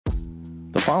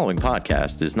The following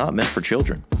podcast is not meant for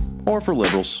children or for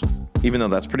liberals, even though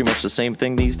that's pretty much the same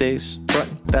thing these days, but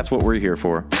that's what we're here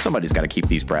for. Somebody's got to keep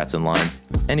these brats in line.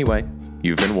 Anyway,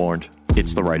 you've been warned.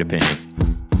 It's the right opinion.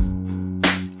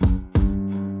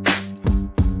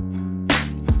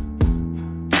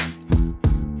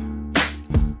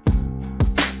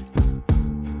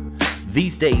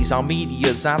 These days, our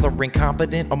media's either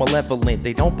incompetent or malevolent.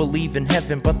 They don't believe in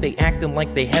heaven, but they acting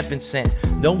like they heaven sent.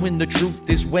 Knowing the truth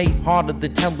is way harder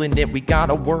than telling it. We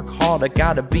gotta work harder,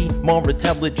 gotta be more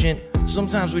intelligent.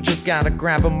 Sometimes we just gotta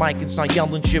grab a mic and start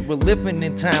yelling shit. We're living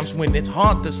in times when it's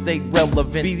hard to stay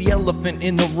relevant. Be the elephant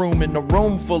in the room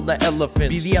full of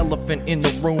elephants. Be the elephant in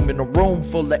the room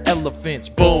full of elephants.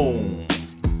 Boom!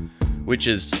 Which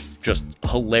is just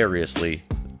hilariously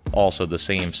also the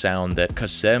same sound that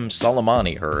Qassem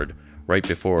Soleimani heard right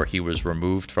before he was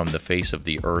removed from the face of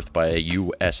the earth by a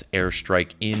U.S.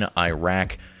 airstrike in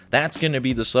Iraq. That's going to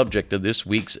be the subject of this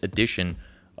week's edition,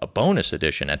 a bonus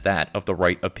edition at that, of the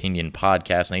Right Opinion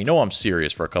podcast. Now, you know I'm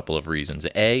serious for a couple of reasons.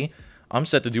 A, I'm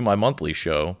set to do my monthly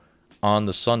show on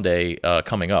the Sunday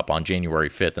coming up on January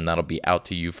 5th, and that'll be out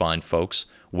to you fine folks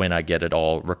when I get it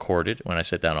all recorded. When I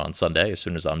sit down on Sunday, as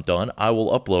soon as I'm done, I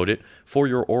will upload it for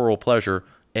your oral pleasure.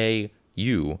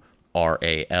 A-U-R-A-L.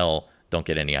 Don't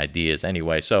get any ideas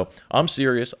anyway. So I'm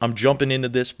serious. I'm jumping into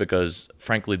this because,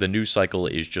 frankly, the news cycle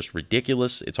is just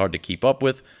ridiculous. It's hard to keep up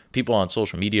with. People on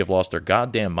social media have lost their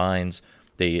goddamn minds.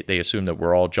 They assume that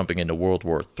we're all jumping into World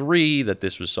War III, that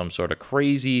this was some sort of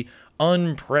crazy,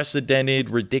 unprecedented,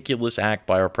 ridiculous act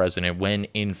by our president, when,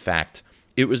 in fact,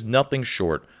 it was nothing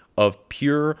short of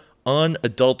pure,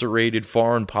 unadulterated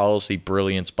foreign policy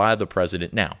brilliance by the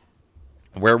president. Now,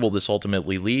 where will this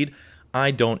ultimately lead?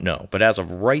 I don't know. But as of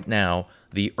right now,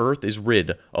 the earth is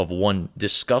rid of one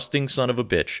disgusting son of a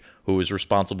bitch who is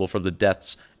responsible for the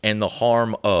deaths and the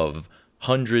harm of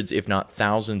hundreds, if not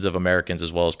thousands, of Americans,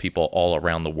 as well as people all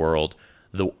around the world.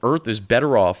 The earth is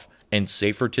better off and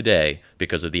safer today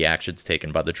because of the actions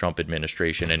taken by the Trump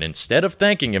administration. And instead of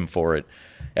thanking him for it,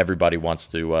 everybody wants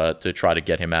to try to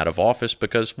get him out of office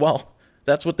because, well,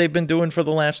 that's what they've been doing for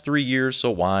the last 3 years.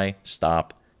 So why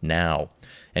stop now?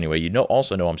 Anyway,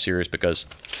 also know I'm serious because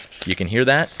you can hear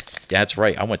that. Yeah, that's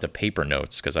right. I went to paper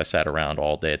notes because I sat around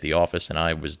all day at the office and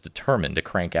I was determined to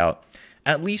crank out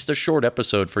at least a short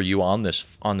episode for you on this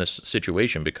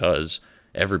situation because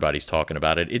everybody's talking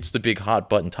about it. It's the big hot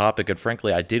button topic, and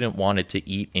frankly, I didn't want it to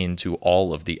eat into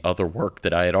all of the other work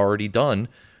that I had already done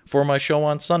for my show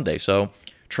on Sunday. So,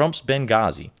 Trump's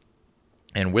Benghazi,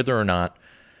 and whether or not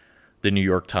the New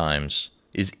York Times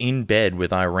is in bed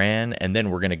with Iran, and then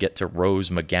we're going to get to Rose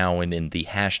McGowan and the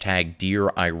hashtag Dear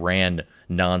Iran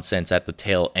nonsense at the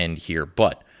tail end here.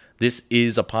 But this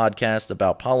is a podcast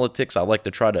about politics. I like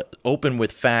to try to open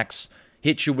with facts,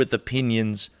 hit you with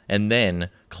opinions, and then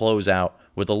close out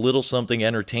with a little something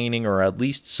entertaining, or at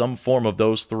least some form of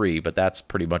those three. But that's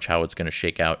pretty much how it's going to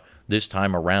shake out this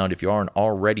time around. If you aren't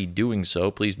already doing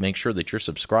so, please make sure that you're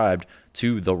subscribed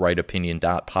to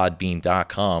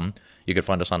TheRightOpinion.podbean.com. You can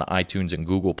find us on iTunes and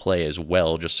Google Play as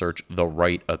well. Just search The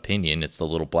Right Opinion. It's the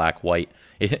little black, white.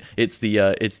 It's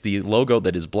the logo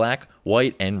that is black,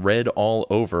 white, and red all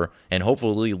over, and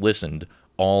hopefully listened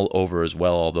all over as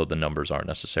well, although the numbers aren't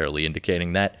necessarily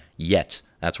indicating that yet.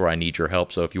 That's where I need your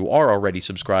help. So if you are already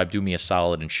subscribed, do me a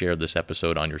solid and share this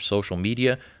episode on your social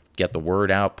media. Get the word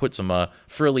out. Put some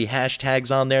frilly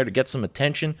hashtags on there to get some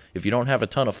attention. If you don't have a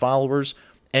ton of followers,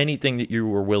 anything that you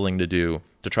were willing to do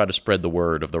to try to spread the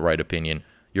word of the right opinion,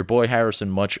 your boy Harrison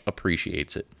much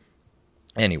appreciates it.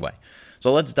 Anyway,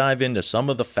 so let's dive into some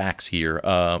of the facts here.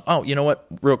 You know what?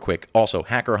 Real quick. Also,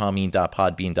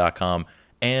 HackerHamin.podbean.com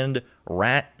and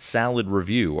Rat Salad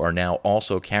Review are now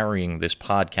also carrying this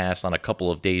podcast on a couple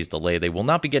of days delay. They will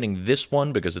not be getting this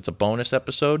one because it's a bonus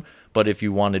episode, but if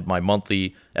you wanted my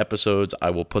monthly episodes, I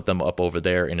will put them up over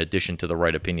there in addition to the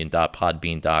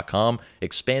rightopinion.podbean.com.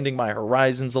 Expanding my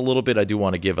horizons a little bit, I do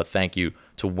want to give a thank you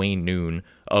to Wayne Noon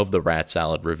of the Rat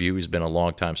Salad Review. He's been a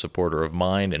longtime supporter of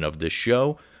mine and of this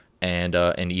show, and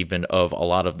even of a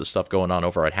lot of the stuff going on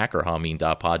over at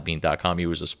HackerHamin.podbean.com. He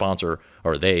was a sponsor,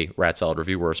 or they, Rat Salad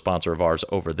Review, were a sponsor of ours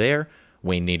over there.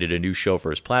 Wayne needed a new show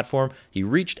for his platform. He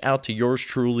reached out to yours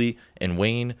truly, and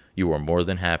Wayne, you are more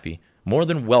than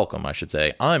welcome, I should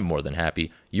say. I'm more than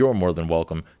happy. You're more than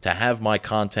welcome to have my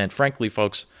content. Frankly,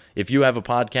 folks, if you have a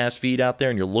podcast feed out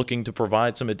there and you're looking to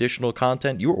provide some additional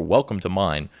content, you are welcome to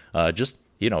mine. Just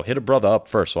hit a brother up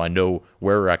first so I know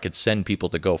where I could send people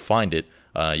to go find it.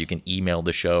 You can email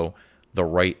the show,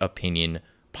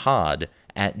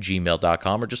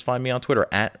 TheRightOpinionPod@gmail.com, or just find me on Twitter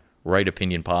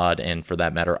 @RightOpinionPod, and for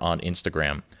that matter on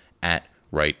Instagram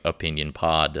Right Opinion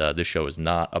Pod. This show is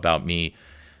not about me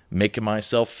making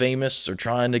myself famous or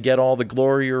trying to get all the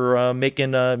glory or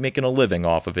making a living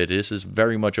off of it. This is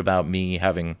very much about me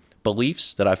having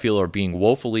beliefs that I feel are being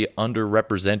woefully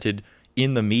underrepresented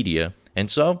in the media. And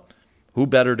so, who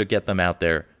better to get them out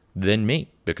there than me?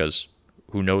 Because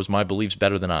who knows my beliefs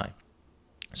better than I?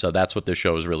 So that's what this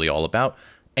show is really all about,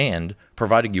 and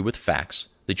providing you with facts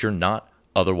that you're not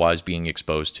otherwise being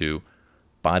exposed to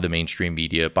by the mainstream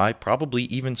media, by probably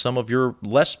even some of your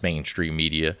less mainstream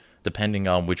media, depending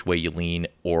on which way you lean,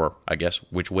 or I guess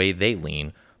which way they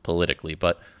lean politically.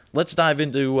 But let's dive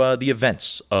into the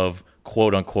events of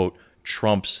quote-unquote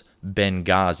Trump's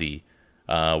Benghazi,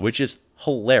 which is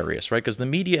hilarious, right? Because the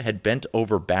media had bent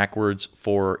over backwards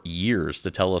for years to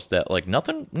tell us that, like,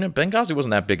 nothing, Benghazi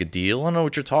wasn't that big a deal. I don't know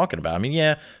what you're talking about. I mean,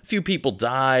 yeah, a few people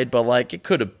died, but, like, it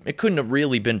couldn't have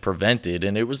really been prevented,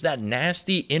 and it was that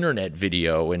nasty internet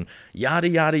video, and yada,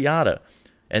 yada, yada.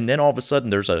 And then all of a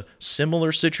sudden, there's a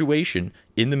similar situation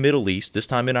in the Middle East, this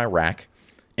time in Iraq,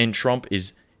 and Trump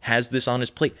has this on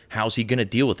his plate. How's he going to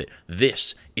deal with it?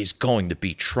 This is going to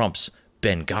be Trump's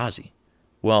Benghazi.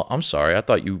 Well, I'm sorry, I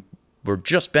thought you were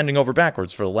just bending over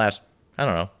backwards for the last, I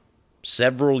don't know,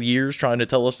 several years trying to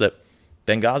tell us that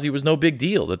Benghazi was no big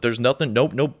deal, that there's nothing,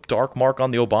 no dark mark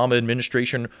on the Obama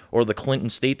administration or the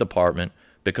Clinton State Department,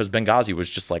 because Benghazi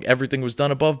was just like everything was done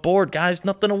above board. Guys,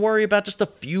 nothing to worry about, just a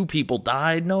few people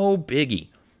died, no biggie.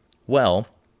 Well,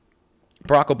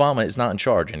 Barack Obama is not in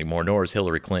charge anymore, nor is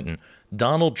Hillary Clinton.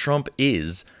 Donald Trump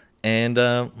is, and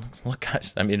look,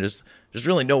 guys, I mean, there's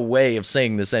really no way of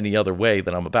saying this any other way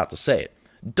than I'm about to say it.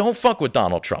 Don't fuck with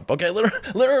Donald Trump, okay?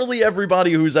 Literally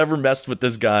everybody who's ever messed with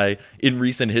this guy in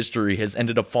recent history has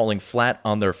ended up falling flat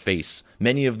on their face.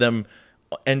 Many of them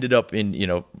ended up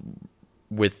in,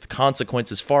 with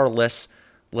consequences far less,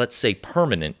 let's say,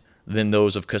 permanent than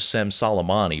those of Qassem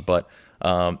Soleimani. But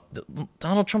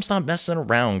Donald Trump's not messing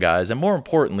around, guys. And more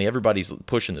importantly, everybody's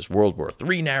pushing this World War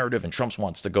III narrative, and Trump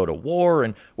wants to go to war.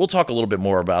 And we'll talk a little bit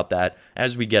more about that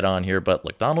as we get on here. But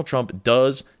look, Donald Trump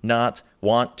does not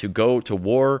want to go to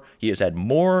war. He has had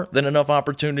more than enough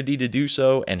opportunity to do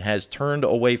so and has turned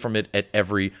away from it at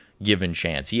every given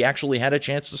chance. He actually had a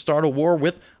chance to start a war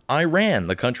with Iran,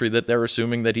 the country that they're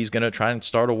assuming that he's going to try and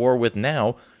start a war with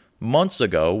now, months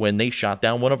ago when they shot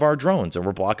down one of our drones and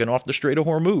were blocking off the Strait of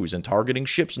Hormuz and targeting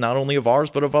ships not only of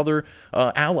ours but of other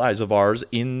allies of ours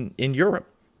in Europe.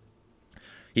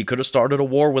 He could have started a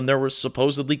war when there were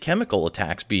supposedly chemical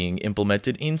attacks being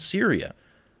implemented in Syria.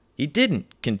 He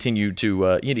didn't continue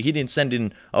to, he didn't send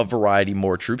in a variety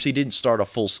more troops. He didn't start a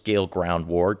full-scale ground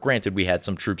war. Granted, we had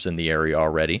some troops in the area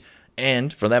already.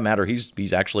 And for that matter,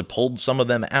 he's actually pulled some of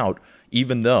them out,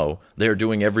 even though they're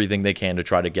doing everything they can to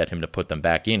try to get him to put them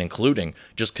back in, including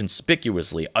just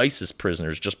conspicuously ISIS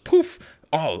prisoners just poof.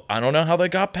 Oh, I don't know how they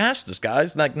got past this,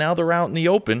 guys. Like, now they're out in the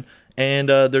open, and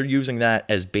they're using that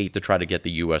as bait to try to get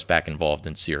the U.S. back involved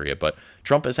in Syria. But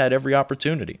Trump has had every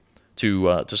opportunity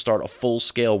to start a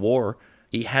full-scale war.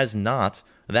 He has not.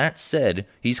 That said,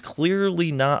 he's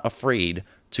clearly not afraid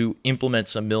to implement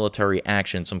some military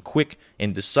action, some quick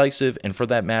and decisive, and for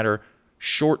that matter,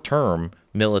 short-term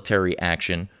military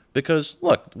action. Because,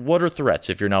 look, what are threats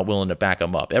if you're not willing to back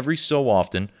them up? Every so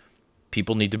often,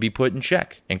 people need to be put in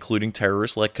check, including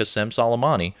terrorists like Qassem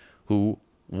Soleimani, who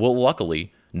will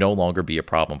luckily no longer be a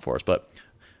problem for us. But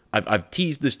I've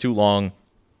teased this too long.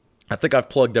 I think I've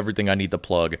plugged everything I need to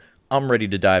plug. I'm ready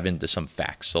to dive into some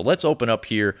facts. So let's open up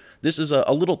here. This is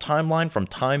a little timeline from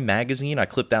Time Magazine. I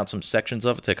clipped out some sections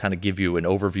of it to kind of give you an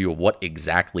overview of what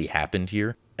exactly happened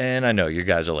here. And I know you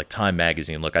guys are like, Time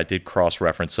Magazine. Look, I did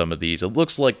cross-reference some of these. It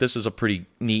looks like this is a pretty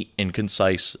neat and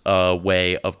concise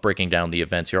way of breaking down the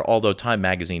events here, although Time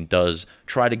Magazine does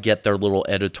try to get their little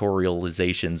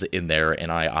editorializations in there,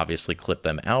 and I obviously clip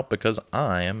them out because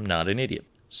I am not an idiot.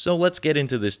 So let's get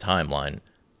into this timeline.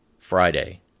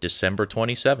 Friday, December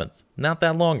 27th, not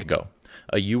that long ago,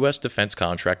 a U.S. defense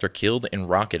contractor killed in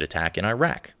rocket attack in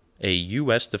Iraq. A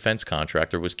U.S. defense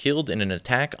contractor was killed in an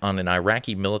attack on an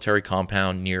Iraqi military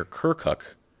compound near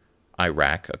Kirkuk,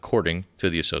 Iraq, according to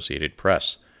the Associated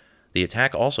Press. The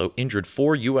attack also injured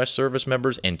 4 U.S. service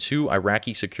members and 2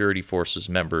 Iraqi security forces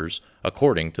members,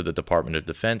 according to the Department of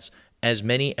Defense. As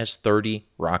many as 30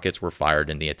 rockets were fired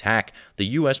in the attack. The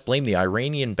U.S. blamed the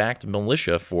Iranian-backed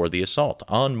militia for the assault.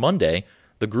 On Monday,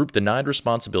 the group denied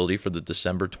responsibility for the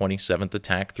December 27th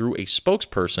attack through a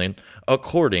spokesperson,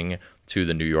 according to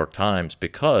the New York Times,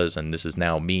 because, and this is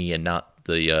now me and not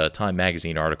the Time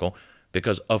Magazine article,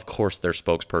 because of course their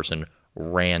spokesperson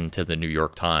ran to the New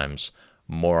York Times.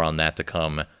 More on that to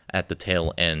come at the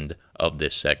tail end of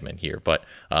this segment here. But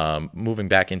moving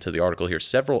back into the article here,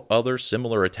 several other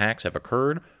similar attacks have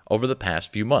occurred over the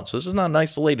past few months. So this is not an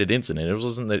isolated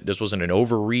incident. This wasn't an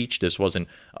overreach. This wasn't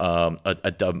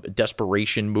a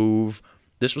desperation move.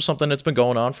 This was something that's been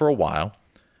going on for a while.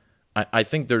 I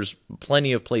think there's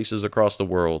plenty of places across the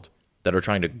world that are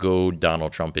trying to goad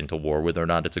Donald Trump into war. Whether or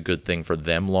not it's a good thing for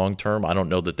them long term, I don't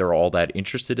know that they're all that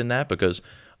interested in that, because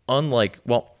unlike,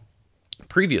 well,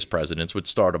 previous presidents would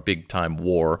start a big-time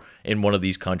war in one of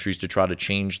these countries to try to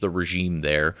change the regime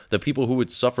there. The people who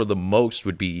would suffer the most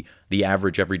would be the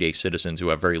average everyday citizens who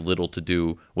have very little to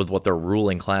do with what their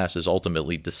ruling class is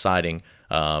ultimately deciding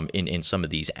in some of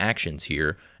these actions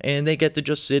here. And they get to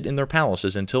just sit in their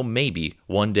palaces until maybe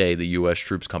one day the U.S.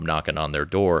 troops come knocking on their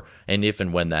door. And if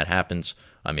and when that happens,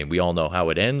 I mean, we all know how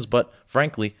it ends, but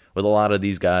frankly, with a lot of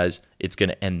these guys, it's going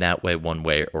to end that way one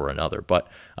way or another. But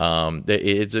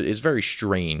it's very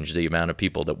strange, the amount of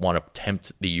people that want to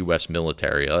tempt the U.S.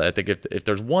 military. I think if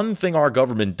there's one thing our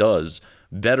government does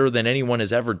better than anyone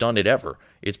has ever done it ever,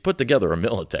 it's put together a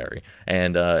military.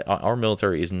 And our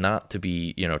military is not to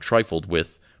be, trifled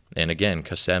with. And again,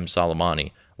 Qassem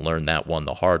Soleimani learned that one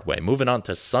the hard way. Moving on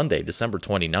to Sunday, December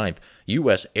 29th,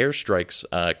 U.S. airstrikes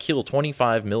kill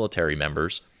 25 military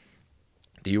members.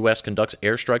 The U.S. conducts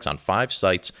airstrikes on 5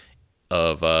 sites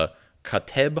of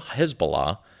Kateb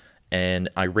Hezbollah, an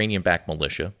Iranian-backed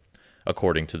militia.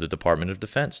 According to the Department of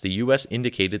Defense, the U.S.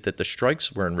 indicated that the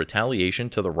strikes were in retaliation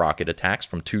to the rocket attacks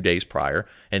from 2 days prior,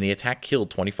 and the attack killed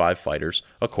 25 fighters,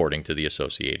 according to the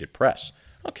Associated Press.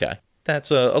 Okay.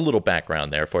 That's a little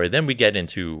background there for you. Then we get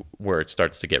into where it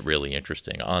starts to get really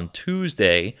interesting. On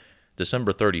Tuesday,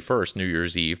 December 31st, New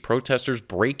Year's Eve, protesters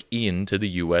break into the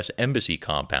U.S. Embassy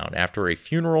compound. After a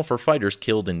funeral for fighters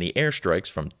killed in the airstrikes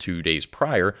from 2 days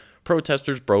prior,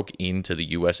 protesters broke into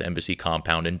the U.S. Embassy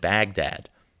compound in Baghdad.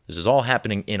 This is all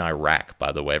happening in Iraq,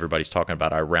 by the way. Everybody's talking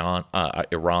about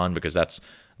Iran, because that's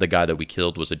the guy that we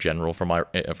killed was a general from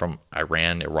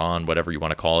Iran, whatever you want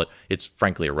to call it. It's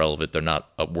frankly irrelevant. They're not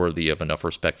worthy of enough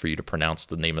respect for you to pronounce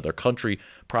the name of their country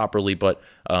properly. But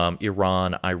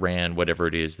Iran, whatever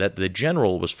it is, that the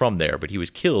general was from there, but he was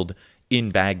killed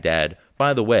in Baghdad,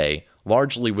 by the way,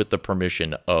 largely with the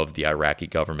permission of the Iraqi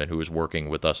government, who was working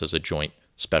with us as a joint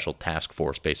special task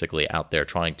force, basically out there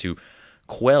trying to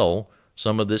quell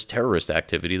some of this terrorist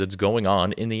activity that's going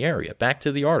on in the area. Back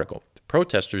to the article.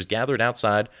 Protesters gathered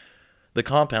outside the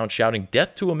compound shouting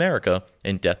 "Death to America"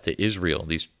 and "Death to Israel."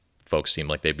 These folks seem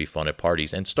like they'd be fun at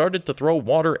parties, and started to throw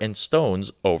water and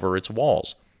stones over its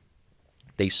walls.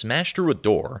 They smashed through a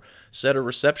door, set a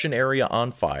reception area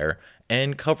on fire,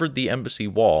 and covered the embassy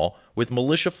wall with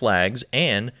militia flags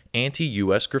and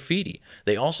anti-U.S. graffiti.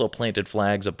 They also planted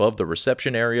flags above the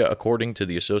reception area, according to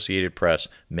the Associated Press.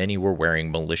 Many were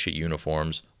wearing militia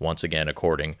uniforms, once again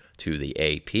according to the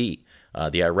AP.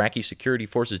 The Iraqi security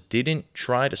forces didn't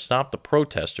try to stop the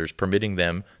protesters, permitting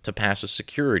them to pass a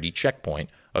security checkpoint,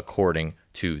 according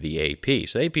to the AP.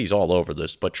 So AP's all over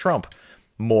this, but Trump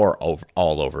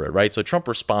all over it, right? So Trump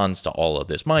responds to all of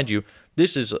this. Mind you,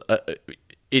 this is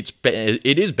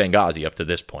it is Benghazi up to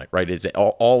this point, right? It's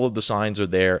all of the signs are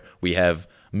there. We have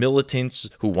militants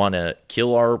who want to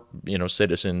kill our,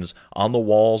 citizens on the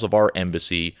walls of our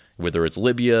embassy, whether it's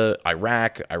Libya,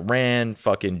 Iraq, Iran,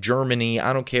 fucking Germany.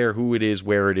 I don't care who it is,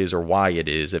 where it is, or why it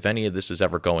is. If any of this is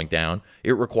ever going down,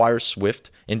 it requires swift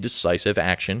and decisive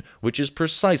action, which is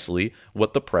precisely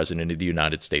what the President of the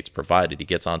United States provided. He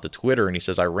gets onto Twitter and he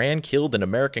says, "Iran killed an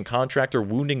American contractor,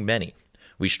 wounding many.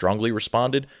 We strongly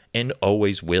responded and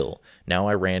always will. Now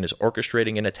Iran is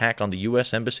orchestrating an attack on the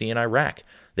U.S. Embassy in Iraq.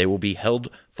 They will be held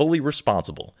fully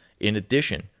responsible. In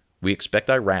addition, we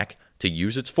expect Iraq to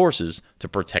use its forces to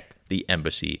protect the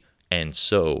embassy, and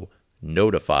so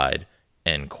notified,"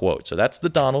 end quote. So that's the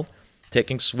Donald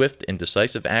taking swift and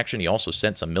decisive action. He also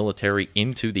sent some military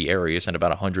into the area, sent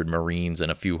about 100 Marines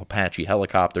and a few Apache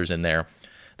helicopters in there.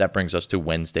 That brings us to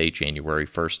Wednesday, January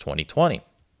 1st, 2020.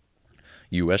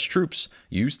 U.S. troops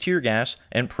used tear gas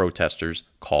and protesters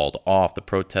called off. The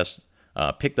protests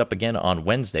picked up again on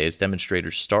Wednesday as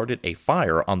demonstrators started a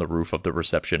fire on the roof of the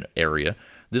reception area.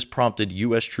 This prompted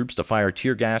U.S. troops to fire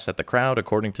tear gas at the crowd,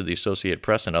 according to the Associated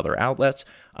Press and other outlets.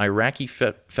 Iraqi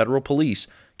federal police,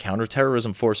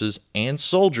 counterterrorism forces, and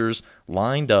soldiers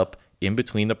lined up in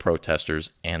between the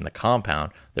protesters and the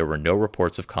compound. There were no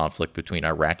reports of conflict between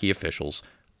Iraqi officials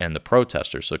and the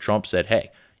protesters. So Trump said,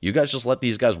 "Hey, you guys just let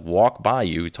these guys walk by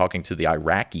you," talking to the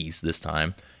Iraqis this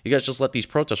time. "You guys just let these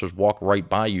protesters walk right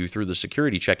by you through the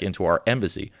security check into our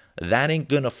embassy. That ain't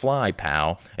gonna fly,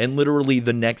 pal." And literally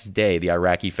the next day, the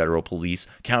Iraqi federal police,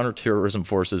 counterterrorism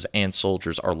forces, and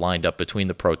soldiers are lined up between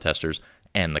the protesters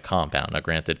and the compound. Now,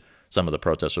 granted, some of the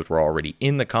protesters were already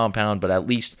in the compound, but at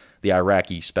least the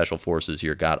Iraqi special forces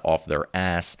here got off their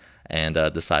ass and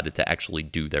decided to actually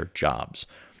do their jobs.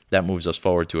 That moves us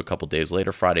forward to a couple days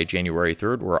later, Friday, January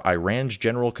 3rd, where Iran's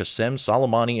General Qassem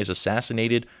Soleimani is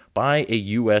assassinated by a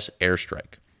U.S.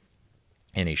 airstrike.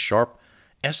 In a sharp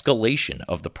escalation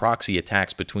of the proxy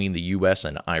attacks between the U.S.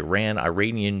 and Iran,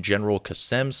 Iranian General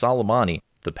Qassem Soleimani,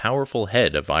 the powerful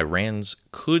head of Iran's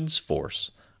Quds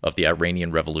Force of the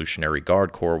Iranian Revolutionary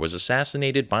Guard Corps, was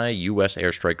assassinated by a U.S.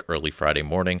 airstrike early Friday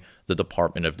morning, the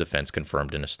Department of Defense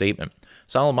confirmed in a statement.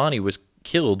 Soleimani was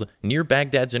killed near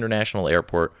Baghdad's international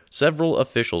airport. Several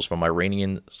officials from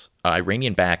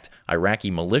Iranian-backed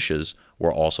Iraqi militias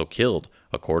were also killed,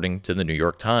 according to the New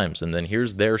York Times. And then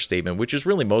here's their statement, which is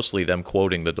really mostly them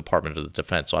quoting the Department of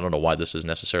Defense. So I don't know why this is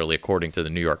necessarily according to the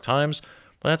New York Times,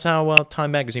 but that's how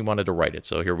Time Magazine wanted to write it,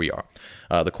 so here we are.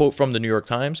 The quote from the New York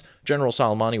Times: General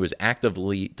Soleimani was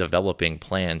actively developing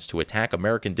plans to attack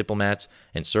American diplomats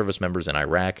and service members in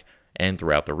Iraq and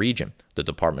throughout the region, the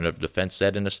Department of Defense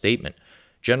said in a statement.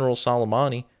 General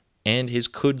Soleimani and his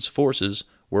Quds forces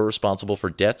were responsible for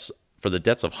the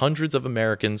deaths of hundreds of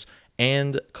Americans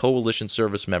and coalition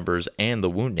service members and the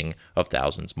wounding of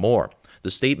thousands more.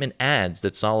 The statement adds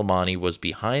that Soleimani was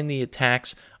behind the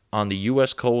attacks on the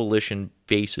U.S. coalition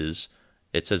bases.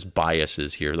 It says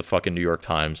biases here. The fucking New York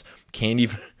Times can't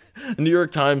even... The New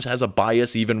York Times has a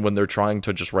bias even when they're trying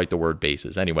to just write the word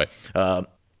bases. Anyway,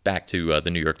 back to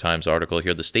the New York Times article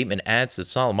here. The statement adds that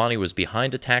Soleimani was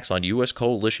behind attacks on U.S.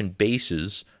 coalition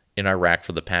bases in Iraq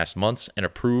for the past months and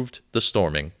approved the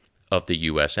storming of the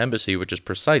U.S. Embassy, which is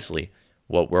precisely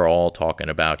what we're all talking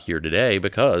about here today,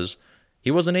 because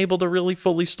he wasn't able to really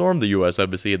fully storm the U.S.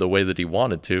 Embassy the way that he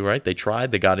wanted to, right? They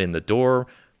tried. They got in the door.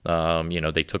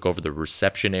 They took over the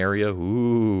reception area.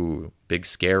 Ooh, big,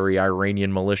 scary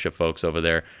Iranian militia folks over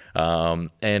there.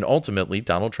 And ultimately,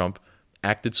 Donald Trump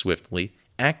acted swiftly,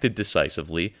 acted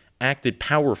decisively, acted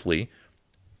powerfully,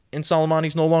 and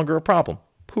Soleimani's no longer a problem.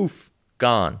 Poof,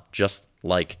 gone, just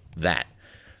like that.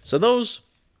 So those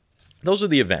are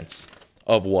the events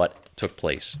of what took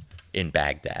place in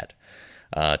Baghdad.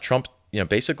 Trump,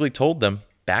 basically told them,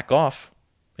 back off,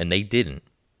 and they didn't.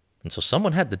 And so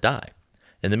someone had to die.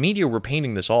 And the media were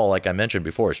painting this all, like I mentioned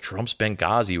before, as Trump's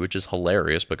Benghazi, which is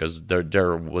hilarious because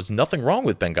there was nothing wrong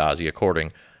with Benghazi,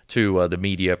 according to the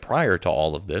media prior to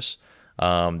all of this.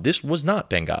 This was not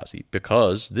Benghazi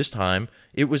because this time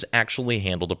it was actually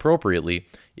handled appropriately.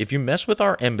 If you mess with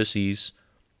our embassies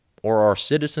or our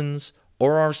citizens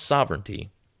or our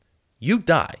sovereignty, you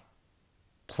die.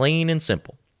 Plain and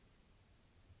simple.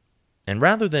 And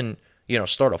rather than,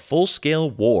 start a full-scale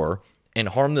war and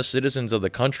harm the citizens of the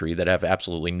country that have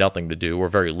absolutely nothing to do or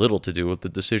very little to do with the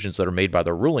decisions that are made by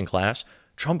the ruling class,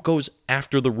 Trump goes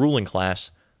after the ruling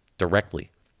class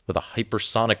directly with a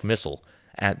hypersonic missile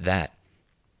at that.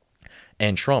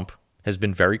 And Trump has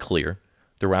been very clear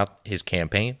throughout his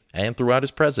campaign and throughout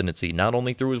his presidency, not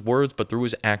only through his words, but through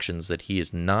his actions, that he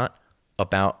is not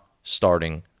about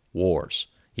starting wars.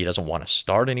 He doesn't want to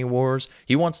start any wars.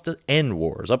 He wants to end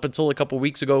wars. Up until a couple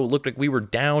weeks ago, it looked like we were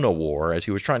down a war as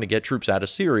he was trying to get troops out of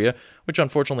Syria, which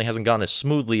unfortunately hasn't gone as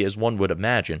smoothly as one would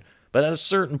imagine. But at a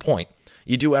certain point,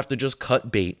 you do have to just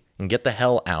cut bait and get the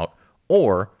hell out,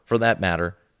 or, for that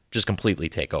matter, just completely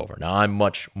take over. Now, I'm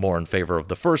much more in favor of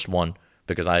the first one,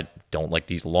 because I don't like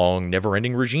these long,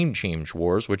 never-ending regime change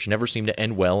wars, which never seem to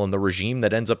end well, and the regime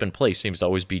that ends up in place seems to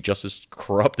always be just as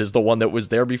corrupt as the one that was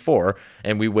there before,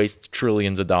 and we waste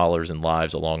trillions of dollars and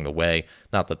lives along the way.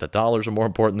 Not that the dollars are more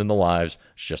important than the lives,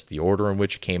 it's just the order in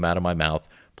which it came out of my mouth.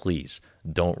 Please,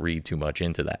 don't read too much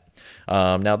into that.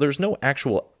 Now, there's no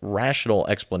actual rational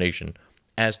explanation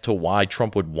as to why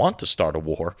Trump would want to start a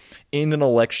war in an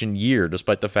election year,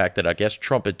 despite the fact that I guess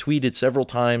Trump had tweeted several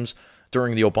times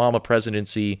during the Obama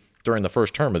presidency, during the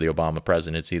first term of the Obama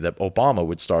presidency, that Obama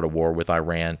would start a war with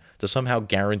Iran to somehow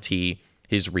guarantee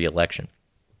his reelection.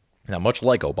 Now, much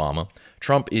like Obama,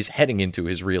 Trump is heading into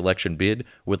his reelection bid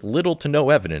with little to no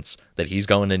evidence that he's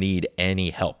going to need any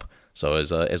help. So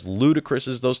as ludicrous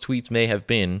as those tweets may have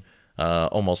been,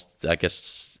 almost, I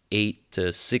guess, 8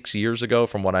 to 6 years ago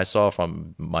from what I saw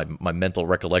from my mental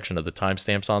recollection of the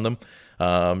timestamps on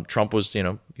them, Trump was, he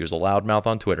was a loudmouth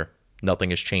on Twitter.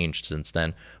 Nothing has changed since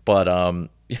then. But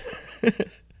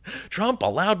Trump, a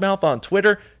loudmouth on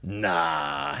Twitter?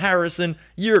 Nah, Harrison,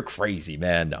 you're crazy,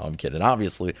 man. No, I'm kidding.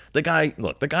 Obviously, the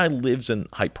guy lives in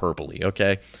hyperbole,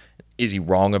 okay? Is he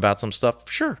wrong about some stuff?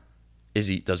 Sure. Does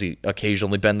he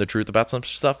occasionally bend the truth about some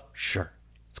stuff? Sure.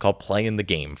 It's called playing the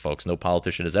game, folks. No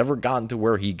politician has ever gotten to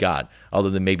where he got,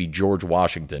 other than maybe George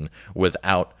Washington,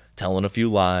 without telling a few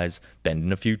lies,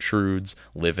 bending a few truths,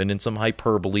 living in some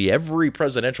hyperbole. Every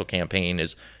presidential campaign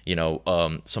is,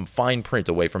 some fine print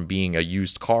away from being a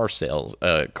used car sales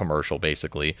commercial,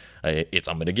 basically. It's,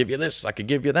 I'm going to give you this, I could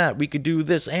give you that, we could do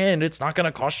this, and it's not going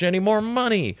to cost you any more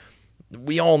money.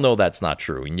 We all know that's not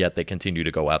true, and yet they continue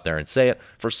to go out there and say it.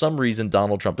 For some reason,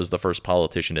 Donald Trump is the first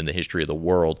politician in the history of the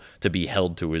world to be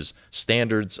held to his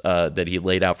standards that he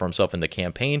laid out for himself in the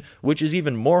campaign, which is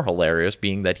even more hilarious,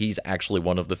 being that he's actually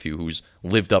one of the few who's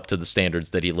lived up to the standards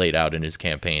that he laid out in his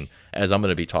campaign, as I'm going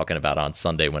to be talking about on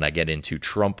Sunday when I get into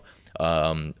Trump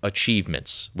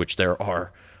achievements, which there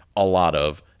are a lot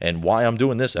of, and why I'm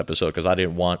doing this episode, because I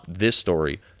didn't want this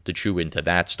story to chew into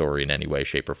that story in any way,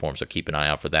 shape, or form. So keep an eye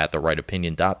out for that,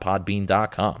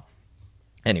 TheRightOpinion.podbean.com.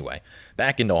 Anyway,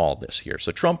 back into all this here.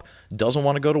 So Trump doesn't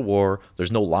want to go to war.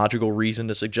 There's no logical reason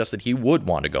to suggest that he would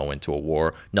want to go into a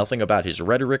war. Nothing about his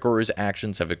rhetoric or his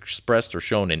actions have expressed or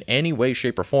shown in any way,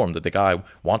 shape, or form that the guy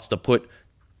wants to put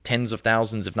tens of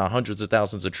thousands, if not hundreds of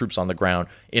thousands of troops on the ground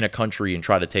in a country and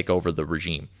try to take over the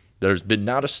regime. There's been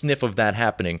not a sniff of that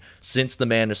happening since the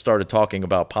man has started talking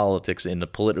about politics in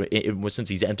the since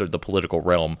he's entered the political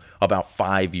realm about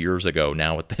 5 years ago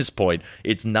now. At this point,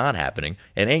 it's not happening.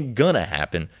 It ain't gonna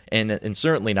happen, and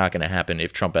certainly not gonna happen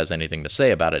if Trump has anything to say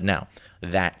about it. Now,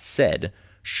 that said,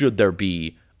 should there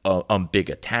be a big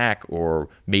attack, or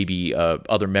maybe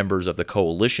other members of the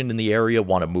coalition in the area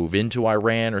want to move into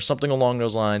Iran or something along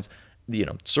those lines,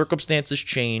 circumstances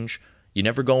change. You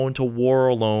never go into war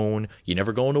alone, you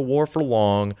never go into war for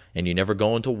long, and you never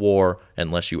go into war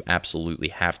unless you absolutely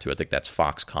have to. I think that's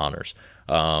Fox Connors.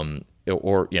 Or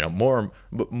more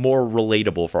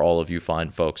relatable for all of you fine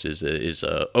folks is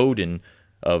Odin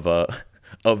of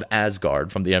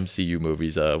Asgard from the MCU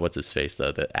movies. What's his face?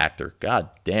 The actor. God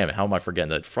damn it, how am I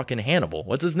forgetting that? Fucking Hannibal.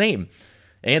 What's his name?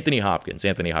 Anthony Hopkins.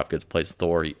 Anthony Hopkins plays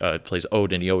Thor. He plays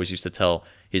Odin. He always used to tell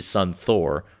his son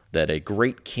Thor that a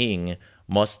great king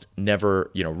must never,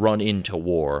 run into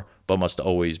war, but must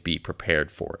always be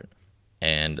prepared for it.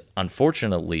 And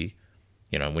unfortunately,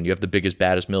 when you have the biggest,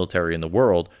 baddest military in the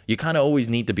world, you kind of always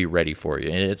need to be ready for it.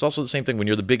 And it's also the same thing when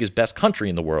you're the biggest, best country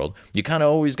in the world. You kind of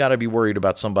always got to be worried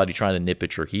about somebody trying to nip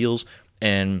at your heels.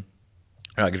 And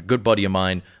a good buddy of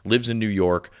mine lives in New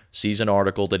York, sees an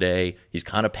article today. He's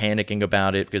kind of panicking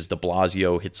about it because de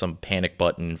Blasio hit some panic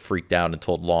button, freaked out, and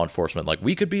told law enforcement,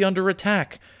 we could be under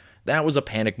attack. That was a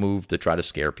panic move to try to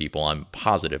scare people. I'm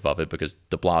positive of it because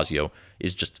de Blasio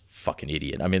is just a fucking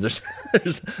idiot. I mean, there's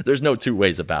no two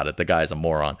ways about it. The guy's a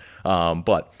moron.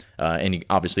 And he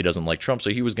obviously doesn't like Trump,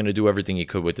 so he was going to do everything he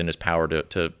could within his power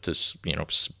to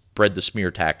spread the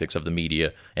smear tactics of the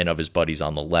media and of his buddies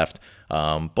on the left.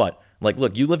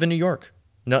 Look, you live in New York.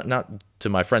 Not to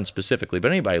my friends specifically, but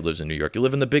anybody who lives in New York. You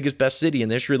live in the biggest, best city in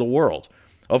the history of the world.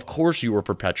 Of course you are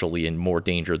perpetually in more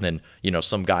danger than,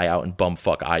 some guy out in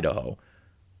bumfuck Idaho.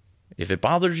 If it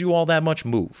bothers you all that much,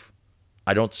 move.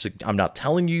 I'm not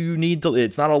telling you need to,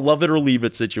 it's not a love it or leave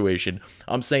it situation.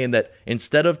 I'm saying that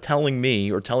instead of telling me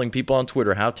or telling people on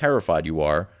Twitter how terrified you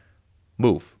are,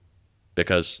 move.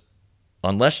 Because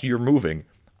unless you're moving,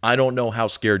 I don't know how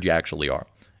scared you actually are.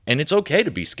 And it's okay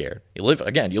to be scared. You live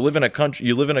in a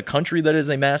country that is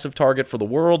a massive target for the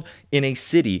world, in a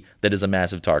city that is a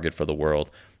massive target for the world.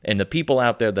 And the people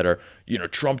out there that are,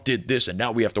 Trump did this, and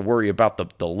now we have to worry about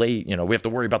we have to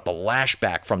worry about the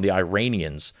lashback from the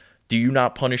Iranians. Do you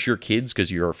not punish your kids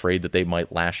because you're afraid that they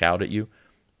might lash out at you?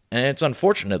 And it's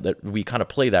unfortunate that we kind of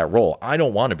play that role. I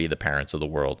don't want to be the parents of the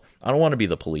world. I don't want to be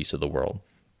the police of the world.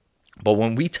 But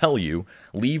when we tell you,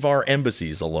 leave our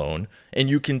embassies alone, and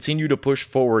you continue to push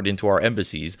forward into our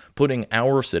embassies, putting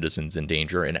our citizens in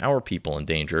danger and our people in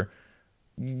danger,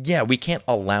 yeah, we can't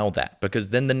allow that, because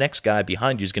then the next guy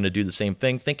behind you is going to do the same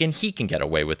thing, thinking he can get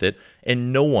away with it,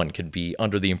 and no one can be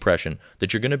under the impression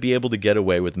that you're going to be able to get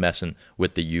away with messing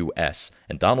with the U.S.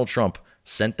 And Donald Trump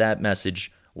sent that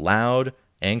message loud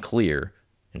and clear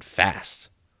and fast.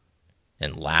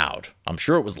 And loud. I'm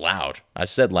sure it was loud. I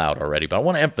said loud already, but I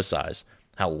want to emphasize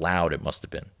how loud it must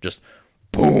have been. Just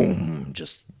boom,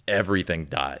 just everything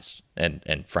dies.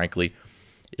 And frankly,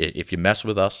 if you mess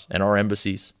with us and our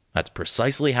embassies, that's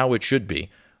precisely how it should be.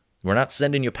 We're not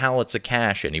sending you pallets of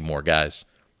cash anymore, guys.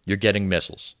 You're getting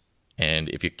missiles. And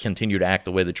if you continue to act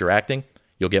the way that you're acting,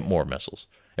 you'll get more missiles.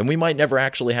 And we might never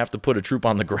actually have to put a troop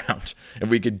on the ground,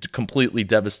 and we could completely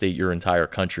devastate your entire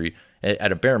country,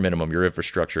 at a bare minimum, your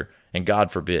infrastructure. And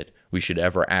God forbid we should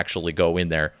ever actually go in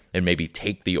there and maybe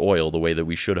take the oil the way that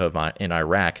we should have in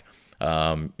Iraq.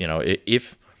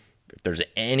 If there's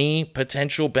any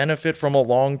potential benefit from a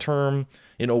long-term,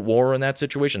 war in that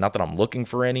situation, not that I'm looking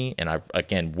for any, and I,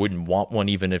 again, wouldn't want one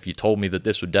even if you told me that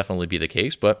this would definitely be the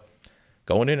case, but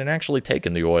going in and actually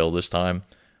taking the oil this time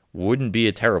wouldn't be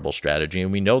a terrible strategy.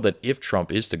 And we know that if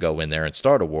Trump is to go in there and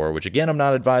start a war, which again, I'm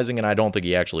not advising, and I don't think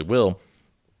he actually will,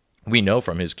 we know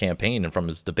from his campaign and from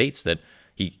his debates that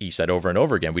he said over and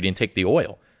over again, we didn't take the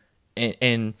oil.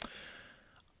 And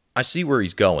I see where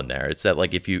he's going there. It's that,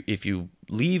 like, if you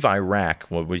leave Iraq,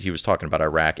 what he was talking about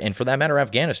Iraq, and for that matter,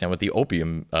 Afghanistan, with the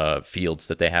opium fields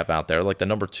that they have out there, like the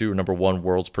number 2 or number 1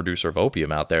 world's producer of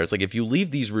opium out there, it's like if you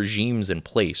leave these regimes in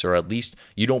place, or at least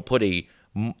you don't put a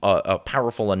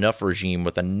powerful enough regime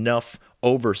with enough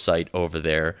oversight over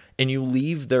there, and you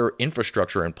leave their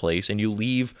infrastructure in place, and you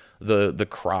leave the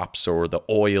crops or the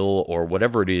oil or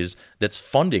whatever it is that's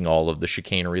funding all of the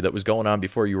chicanery that was going on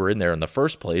before you were in there in the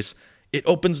first place, it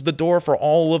opens the door for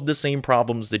all of the same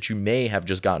problems that you may have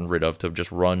just gotten rid of to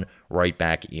just run right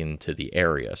back into the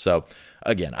area. So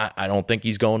again, I don't think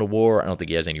he's going to war. I don't think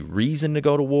he has any reason to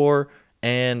go to war.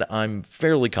 And I'm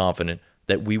fairly confident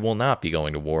that we will not be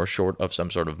going to war, short of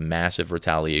some sort of massive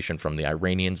retaliation from the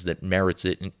Iranians that merits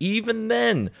it. And even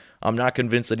then, I'm not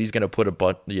convinced that he's going to put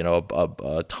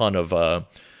a ton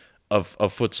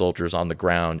of foot soldiers on the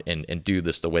ground and do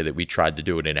this the way that we tried to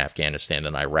do it in Afghanistan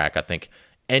and Iraq. I think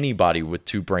anybody with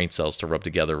 2 brain cells to rub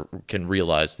together can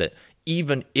realize that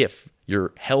even if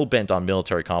you're hell-bent on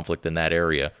military conflict in that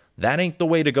area, that ain't the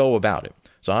way to go about it.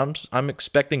 So I'm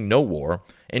expecting no war.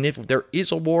 And if there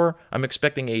is a war, I'm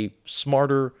expecting a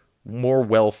smarter, more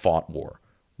well-fought war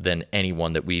than any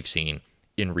one that we've seen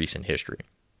in recent history.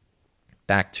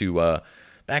 Back to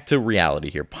reality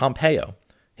here. Pompeo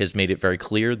has made it very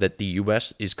clear that the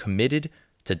U.S. is committed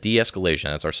to de-escalation.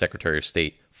 That's our Secretary of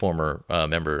State, former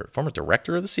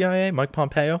director of the CIA, Mike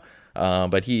Pompeo.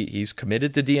 But he's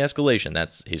committed to de-escalation.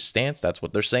 That's his stance. That's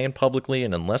what they're saying publicly.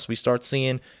 And unless we start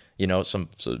seeing, some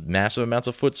massive amounts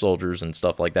of foot soldiers and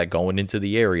stuff like that going into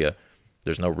the area,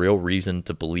 there's no real reason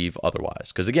to believe otherwise.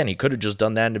 Because again, he could have just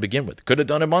done that to begin with. Could have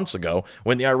done it months ago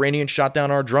when the Iranians shot down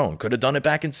our drone. Could have done it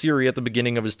back in Syria at the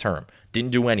beginning of his term.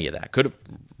 Didn't do any of that. Could have,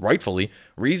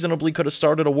 reasonably could have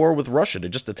started a war with Russia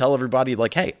to tell everybody,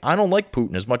 like, hey, I don't like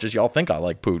Putin as much as y'all think I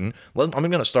like Putin. I'm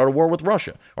going to start a war with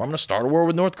Russia. Or I'm going to start a war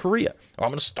with North Korea. Or I'm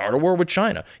going to start a war with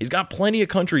China. He's got plenty of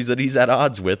countries that he's at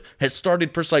odds with. Has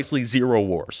started precisely 0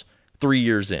 wars 3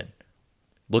 years in.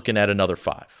 Looking at another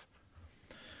 5.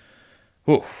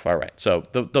 Ooh, all right, so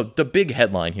the big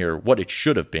headline here, what it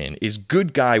should have been, is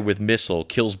good guy with missile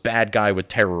kills bad guy with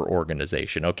terror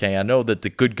organization, okay? I know that the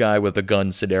good guy with a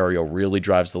gun scenario really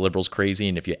drives the liberals crazy,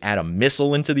 and if you add a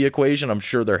missile into the equation, I'm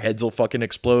sure their heads will fucking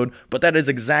explode, but that is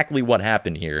exactly what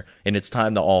happened here, and it's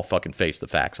time to all fucking face the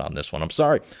facts on this one. I'm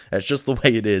sorry, that's just the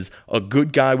way it is. A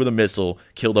good guy with a missile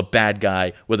killed a bad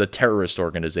guy with a terrorist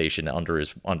organization under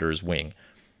his wing.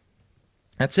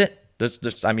 That's it.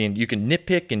 You can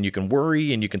nitpick and you can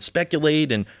worry and you can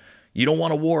speculate and you don't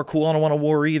want a war. Cool, I don't want a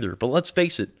war either. But let's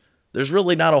face it, there's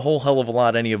really not a whole hell of a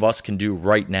lot any of us can do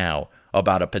right now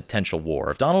about a potential war.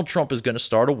 If Donald Trump is going to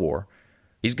start a war,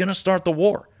 he's going to start the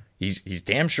war. He's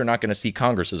damn sure not going to see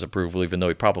Congress's approval, even though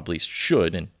he probably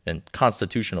should and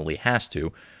constitutionally has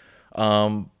to.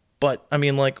 But,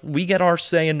 we get our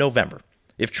say in November.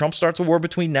 If Trump starts a war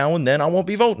between now and then, I won't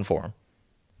be voting for him.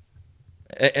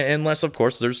 Unless, of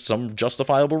course, there's some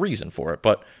justifiable reason for it.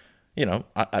 But,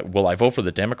 will I vote for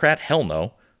the Democrat? Hell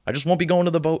no. I just won't be going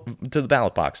to the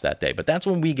ballot box that day. But that's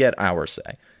when we get our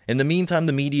say. In the meantime,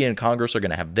 the media and Congress are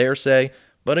going to have their say.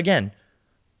 But again,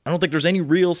 I don't think there's any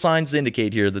real signs to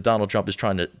indicate here that Donald Trump is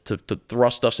trying to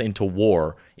thrust us into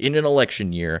war in an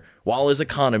election year while his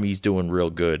economy's doing real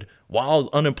good, while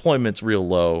unemployment's real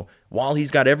low, while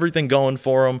he's got everything going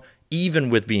for him, even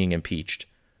with being impeached.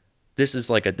 This is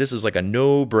like a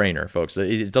no-brainer, folks.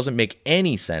 It doesn't make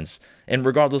any sense. And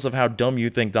regardless of how dumb you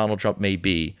think Donald Trump may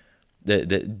be,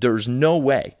 there's no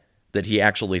way that he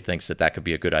actually thinks that could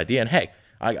be a good idea. And hey,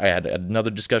 I had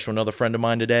another discussion with another friend of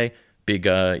mine today. Big,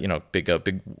 I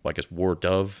guess, war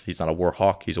dove. He's not a war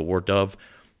hawk. He's a war dove.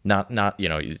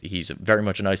 He's very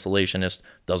much an isolationist.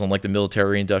 Doesn't like the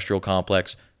military-industrial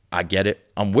complex. I get it.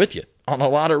 I'm with you on a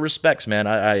lot of respects, man.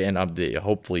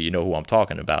 Hopefully you know who I'm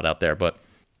talking about out there, but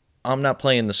I'm not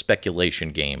playing the speculation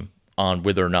game on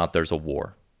whether or not there's a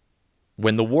war.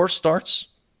 When the war starts,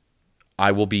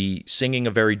 I will be singing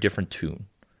a very different tune.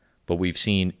 But we've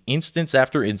seen instance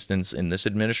after instance in this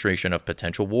administration of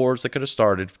potential wars that could have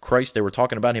started. Christ, they were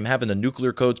talking about him having the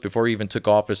nuclear codes before he even took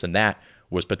office, and that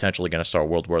was potentially going to start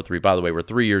World War III. By the way, we're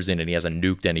 3 years in, and he hasn't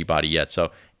nuked anybody yet.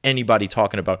 So anybody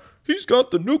talking about, he's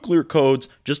got the nuclear codes,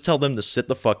 just tell them to sit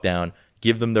the fuck down,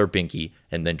 give them their binky,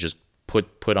 and then just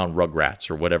put on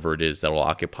Rugrats or whatever it is that will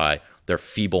occupy their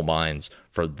feeble minds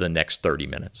for the next 30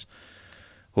 minutes.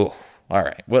 Ooh, All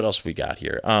right, what else we got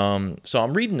here? So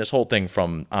I'm reading this whole thing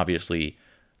from, obviously,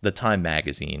 the Time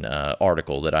Magazine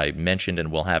article that I mentioned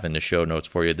and will have in the show notes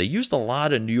for you. They used a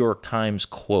lot of New York Times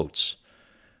quotes,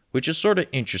 which is sort of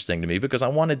interesting to me because I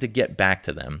wanted to get back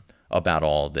to them about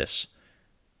all of this.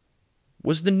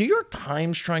 Was the New York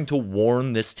Times trying to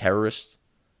warn this terrorist,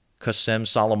 Qassem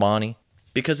Soleimani?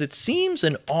 Because it seems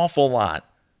an awful lot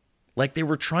like they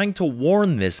were trying to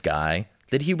warn this guy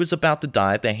that he was about to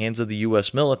die at the hands of the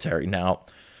U.S. military. Now,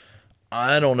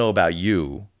 I don't know about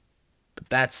you, but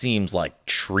that seems like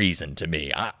treason to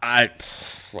me. I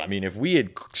mean, if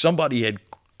somebody had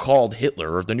called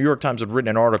Hitler, or if the New York Times had written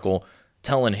an article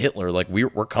telling Hitler, like,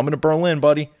 we're coming to Berlin,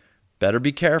 buddy, better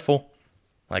be careful.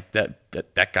 Like,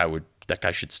 that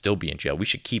guy should still be in jail. We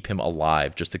should keep him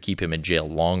alive just to keep him in jail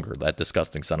longer. That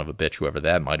disgusting son of a bitch, whoever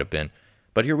that might have been.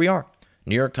 But here we are.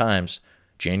 New York Times,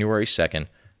 January 2nd,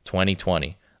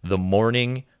 2020, the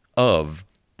morning of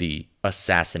the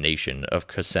assassination of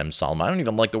Qassem Soleimani. I don't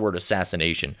even like the word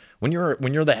assassination. When you're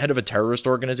the head of a terrorist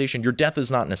organization, your death is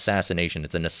not an assassination,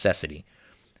 it's a necessity.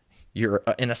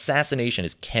 An assassination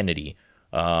is Kennedy,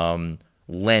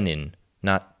 Lenin,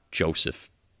 not Joseph,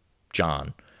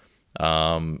 John.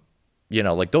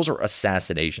 Like those are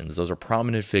assassinations. Those are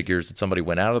prominent figures that somebody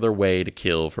went out of their way to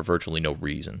kill for virtually no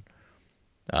reason.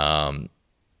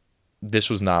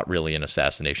 This was not really an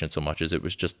assassination so much as it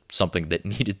was just something that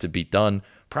needed to be done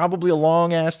probably a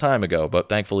long-ass time ago, but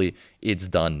thankfully it's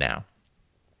done now.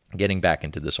 Getting back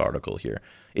into this article here.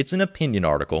 It's an opinion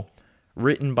article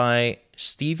written by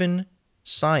Stephen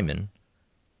Simon,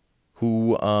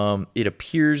 who it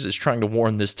appears is trying to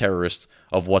warn this terrorist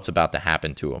of what's about to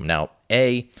happen to him. Now,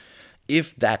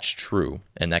 if that's true,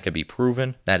 and that could be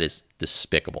proven, that is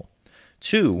despicable.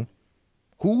 2,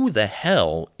 who the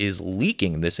hell is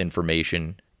leaking this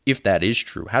information if that is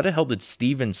true? How the hell did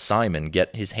Stephen Simon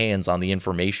get his hands on the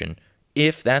information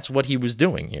if that's what he was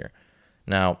doing here?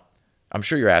 Now, I'm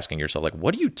sure you're asking yourself, like,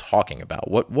 what are you talking about?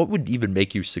 What would even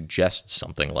make you suggest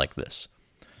something like this?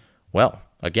 Well,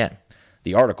 again,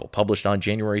 the article published on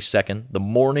January 2nd, the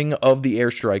morning of the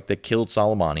airstrike that killed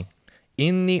Soleimani.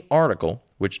 In the article,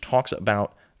 which talks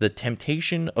about the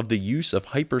temptation of the use of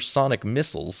hypersonic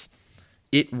missiles,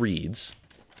 it reads,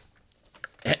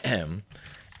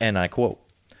 and I quote,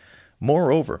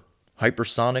 "Moreover,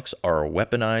 hypersonics are a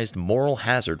weaponized moral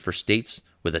hazard for states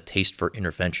with a taste for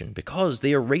intervention because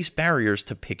they erase barriers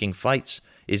to picking fights.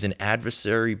 Is an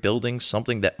adversary building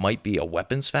something that might be a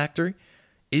weapons factory?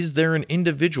 Is there an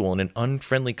individual in an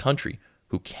unfriendly country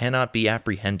who cannot be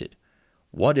apprehended?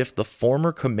 What if the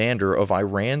former commander of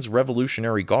Iran's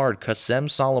Revolutionary Guard, Qassem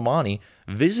Soleimani,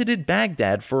 visited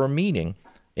Baghdad for a meeting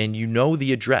and you know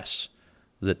the address?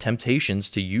 The temptations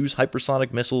to use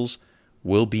hypersonic missiles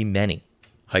will be many.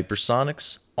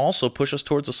 Hypersonics also push us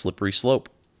towards a slippery slope.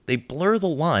 They blur the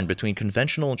line between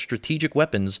conventional and strategic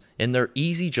weapons in their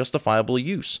easy, justifiable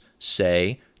use,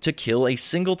 say, to kill a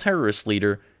single terrorist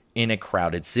leader in a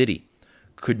crowded city.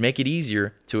 Could make it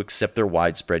easier to accept their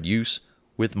widespread use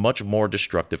with much more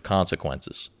destructive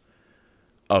consequences."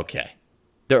 Okay.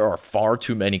 There are far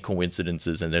too many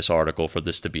coincidences in this article for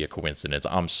this to be a coincidence.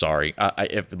 I'm sorry.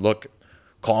 Look,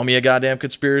 call me a goddamn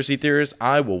conspiracy theorist.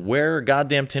 I will wear a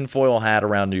goddamn tinfoil hat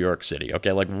around New York City.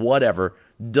 Okay, like whatever.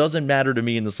 Doesn't matter to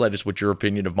me in the slightest what your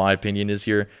opinion of my opinion is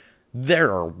here.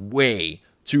 There are way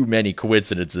too many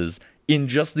coincidences in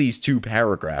just these 2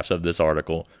 paragraphs of this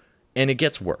article. And it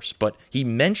gets worse. But he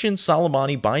mentions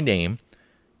Soleimani by name.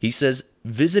 He says,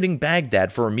 visiting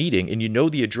Baghdad for a meeting, and you know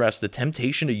the address, the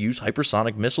temptation to use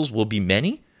hypersonic missiles will be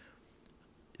many?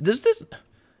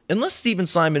 Unless Stephen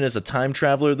Simon is a time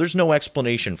traveler, there's no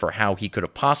explanation for how he could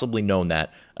have possibly known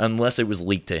that unless it was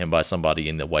leaked to him by somebody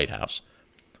in the White House.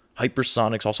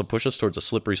 Hypersonics also push us towards a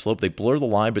slippery slope. They blur the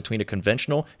line between a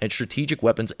conventional and strategic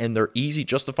weapons and their easy,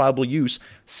 justifiable use,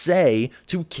 say,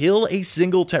 to kill a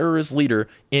single terrorist leader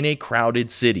in a crowded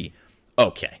city.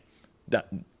 Okay.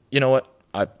 You know what?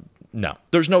 No.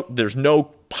 There's no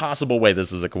possible way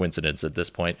this is a coincidence at this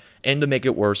point. And to make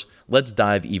it worse, let's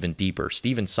dive even deeper.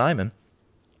 Stephen Simon,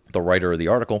 the writer of the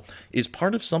article, is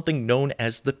part of something known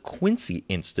as the Quincy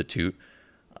Institute,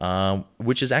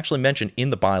 which is actually mentioned in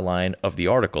the byline of the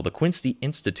article. The Quincy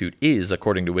Institute is,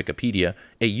 according to Wikipedia,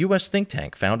 a U.S. think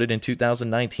tank founded in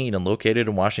 2019 and located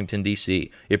in Washington,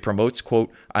 D.C. It promotes,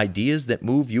 quote, ideas that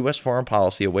move U.S. foreign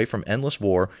policy away from endless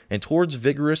war and towards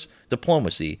vigorous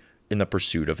diplomacy in the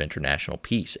pursuit of international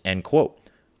peace, end quote.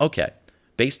 Okay,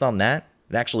 based on that,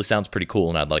 it actually sounds pretty cool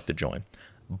and I'd like to join.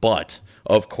 But,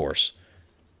 of course,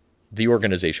 the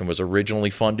organization was originally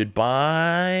funded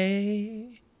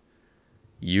by,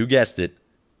 you guessed it,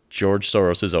 George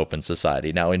Soros' Open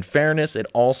Society. Now, in fairness, it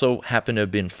also happened to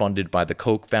have been funded by the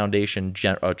Koch Foundation.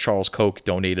 Charles Koch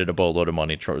donated a boatload of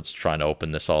money towards trying to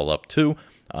open this all up, too.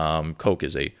 Koch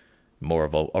is more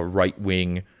of a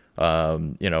right-wing, I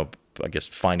guess,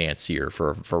 financier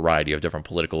for a variety of different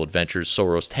political adventures.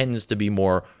 Soros tends to be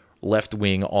more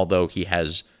left-wing, although he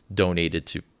has donated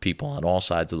to people on all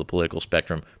sides of the political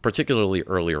spectrum, particularly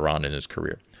earlier on in his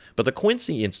career. But the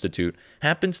Quincy Institute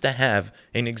happens to have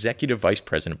an executive vice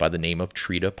president by the name of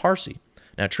Trita Parsi.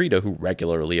 Now, Trita, who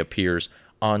regularly appears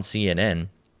on CNN,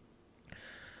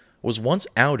 was once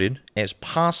outed as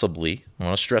possibly, I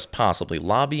want to stress possibly,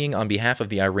 lobbying on behalf of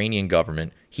the Iranian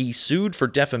government. He sued for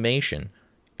defamation,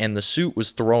 and the suit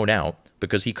was thrown out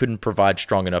because he couldn't provide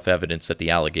strong enough evidence that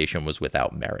the allegation was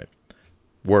without merit.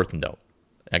 Worth note.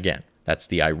 Again, that's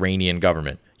the Iranian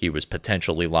government he was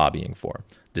potentially lobbying for.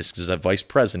 This is a vice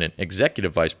president,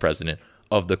 executive vice president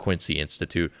of the Quincy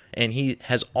Institute, and he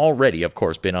has already, of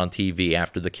course, been on TV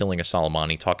after the killing of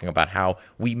Soleimani, talking about how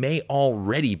we may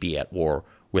already be at war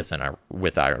with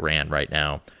Iran right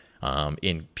now,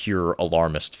 in pure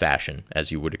alarmist fashion,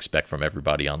 as you would expect from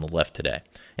everybody on the left today.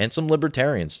 And some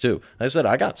libertarians, too. Like I said,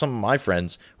 I got some of my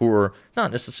friends who are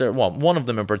not necessarily, well, one of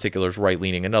them in particular is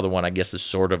right-leaning. Another one, I guess, is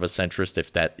sort of a centrist,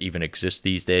 if that even exists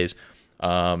these days.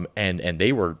 And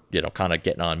they were, kind of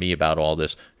getting on me about all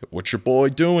this. What's your boy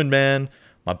doing, man?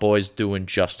 My boy's doing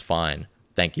just fine.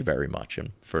 Thank you very much.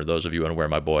 And for those of you unaware,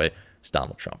 my boy is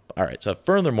Donald Trump. All right, so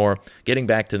furthermore, getting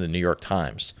back to the New York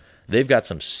Times, they've got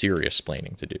some serious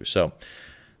splaining to do. So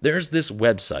there's this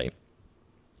website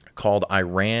called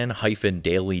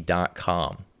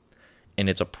Iran-daily.com, and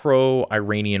it's a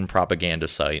pro-Iranian propaganda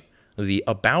site. The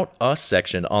About Us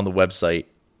section on the website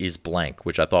is blank,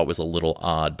 which I thought was a little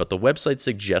odd, but the website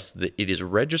suggests that it is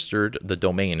registered, the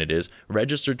domain it is,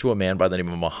 registered to a man by the name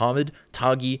of Mohammed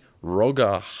Taghi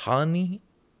Roghaniha?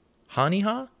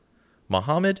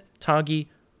 Mohammed Taghi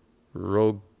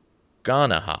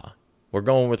Roghanaha. We're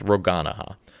going with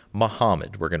Roghanaha.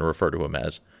 Mohammed, we're going to refer to him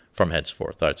as from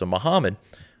henceforth. All right, so Mohammed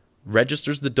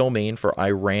registers the domain for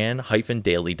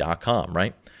Iran-daily.com,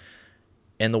 right?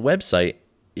 And the website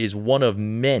is one of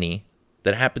many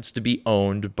that happens to be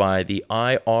owned by the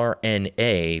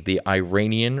IRNA, the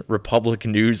Iranian Republic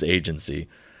News Agency.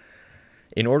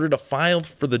 In order to file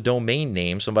for the domain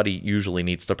name, somebody usually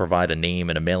needs to provide a name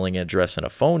and a mailing address and a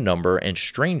phone number, and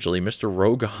strangely, Mr.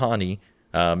 Roghani,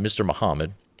 Mr.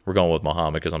 Mohammed, we're going with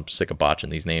Mohammed because I'm sick of botching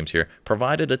these names here,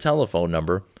 provided a telephone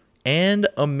number and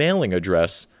a mailing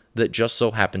address that just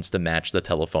so happens to match the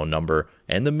telephone number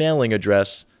and the mailing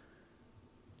address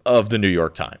of the New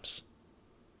York Times.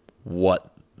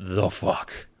 What the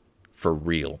fuck? For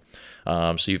real.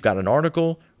 So you've got an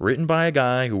article written by a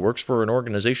guy who works for an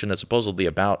organization that's supposedly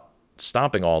about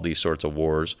stopping all these sorts of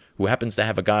wars, who happens to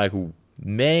have a guy who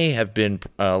may have been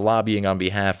lobbying on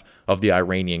behalf of the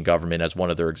Iranian government as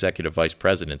one of their executive vice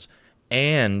presidents.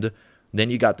 And then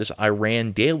you got this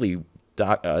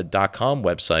IranDaily.com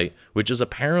website, which is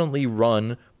apparently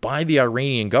run by the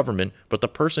Iranian government, but the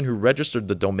person who registered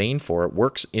the domain for it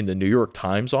works in the New York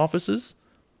Times offices.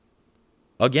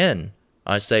 Again,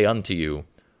 I say unto you,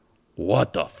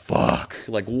 what the fuck?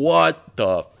 Like, what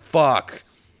the fuck?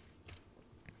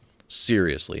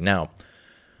 Seriously. Now,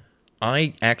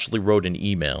 I actually wrote an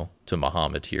email to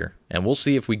Mohammed here, and we'll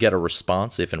see if we get a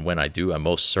response. If and when I do, I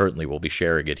most certainly will be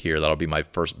sharing it here. That'll be my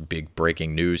first big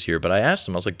breaking news here. But I asked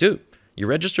him, I was like, dude, you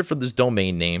registered for this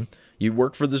domain name. You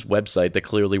work for this website that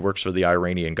clearly works for the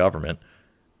Iranian government.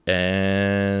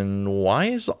 And why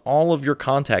is all of your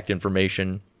contact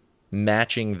information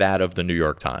matching that of the New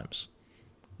York Times?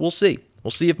 We'll see.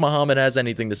 We'll see if Mohammed has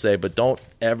anything to say, but don't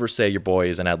ever say your boy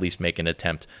isn't at least make an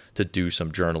attempt to do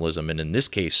some journalism. And in this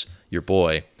case, your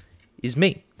boy is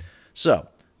me. So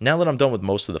now that I'm done with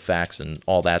most of the facts and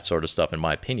all that sort of stuff and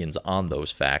my opinions on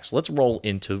those facts, let's roll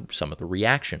into some of the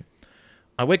reaction.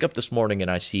 I wake up this morning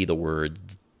and I see the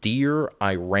words "Dear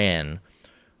Iran"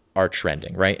 are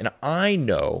trending, right? And I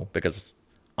know, because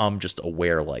I'm just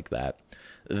aware like that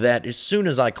as soon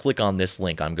as I click on this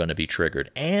link, I'm going to be triggered.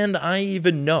 And I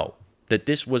even know that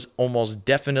this was almost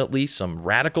definitely some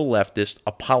radical leftist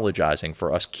apologizing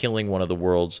for us killing one of the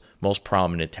world's most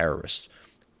prominent terrorists.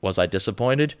 Was I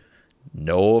disappointed?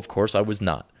 No, of course I was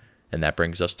not. And that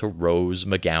brings us to Rose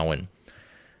McGowan.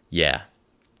 Yeah,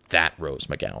 that Rose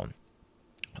McGowan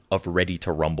of Ready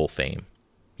to Rumble fame.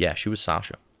 Yeah, she was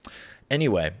Sasha.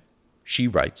 Anyway, she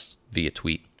writes via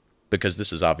tweet, because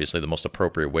this is obviously the most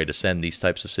appropriate way to send these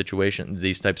types of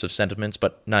these types of sentiments,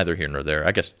 but neither here nor there.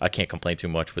 I guess I can't complain too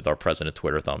much with our president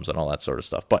Twitter thumbs and all that sort of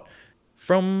stuff. But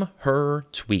from her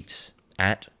tweet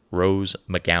at Rose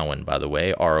McGowan, by the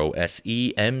way, RosemcGowan.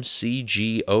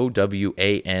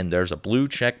 There's a blue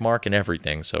check mark and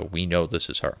everything, so we know this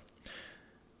is her.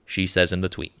 She says in the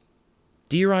tweet,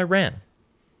 "Dear Iran,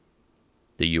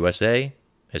 the USA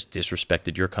has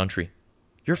disrespected your country,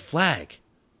 your flag,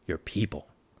 your people.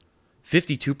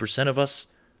 52% of us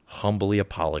humbly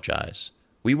apologize.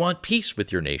 We want peace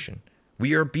with your nation.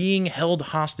 We are being held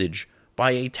hostage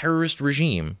by a terrorist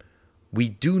regime. We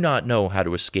do not know how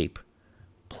to escape.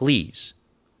 Please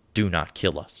do not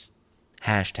kill us.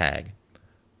 Hashtag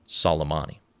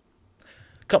Soleimani."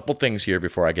 Couple things here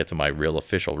before I get to my real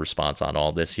official response on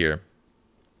all this here.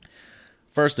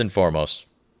 First and foremost,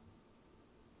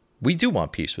 we do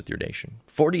want peace with your nation.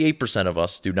 48% of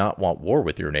us do not want war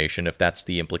with your nation, if that's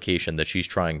the implication that she's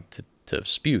trying to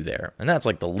spew there. And that's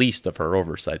like the least of her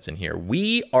oversights in here.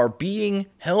 We are being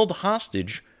held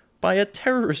hostage by a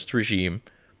terrorist regime.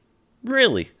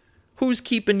 Really? Who's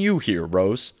keeping you here,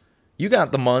 Rose? You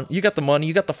got the money, you got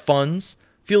the funds.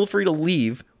 Feel free to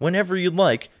leave whenever you'd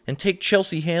like and take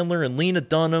Chelsea Handler and Lena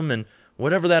Dunham and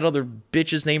whatever that other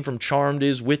bitch's name from Charmed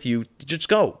is with you. Just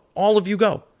go. All of you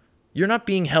go. You're not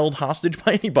being held hostage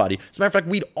by anybody. As a matter of fact,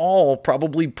 we'd all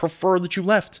probably prefer that you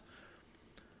left.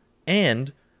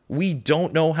 And we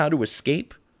don't know how to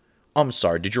escape? I'm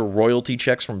sorry, did your royalty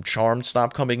checks from Charmed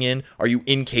stop coming in? Are you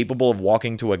incapable of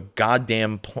walking to a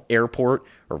goddamn airport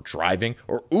or driving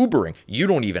or Ubering? You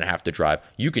don't even have to drive.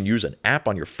 You can use an app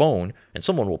on your phone and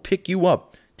someone will pick you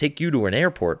up, take you to an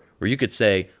airport where you could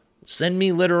say, "Send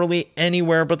me literally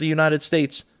anywhere but the United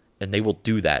States," and they will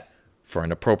do that for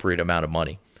an appropriate amount of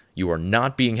money. You are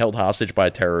not being held hostage by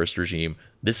a terrorist regime.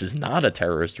 This is not a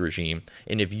terrorist regime.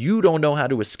 And if you don't know how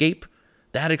to escape,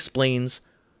 that explains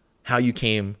how you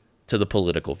came to the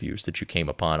political views that you came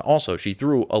upon. Also, she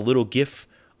threw a little gif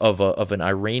of an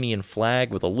Iranian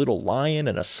flag with a little lion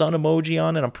and a sun emoji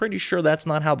on it. I'm pretty sure that's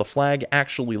not how the flag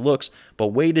actually looks, but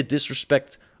way to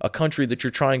disrespect a country that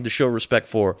you're trying to show respect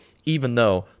for, even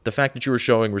though the fact that you were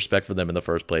showing respect for them in the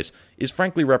first place is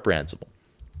frankly reprehensible.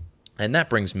 And that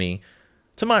brings me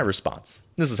to my response.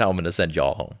 This is how I'm going to send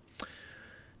y'all home.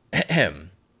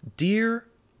 Ahem. Dear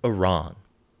Iran.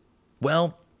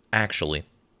 Well, actually,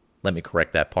 let me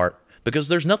correct that part, because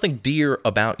there's nothing dear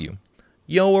about you.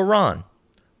 Yo, Iran.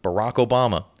 Barack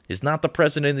Obama is not the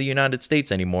president of the United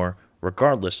States anymore,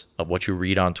 regardless of what you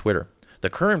read on Twitter. The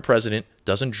current president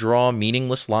doesn't draw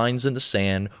meaningless lines in the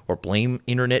sand or blame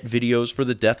internet videos for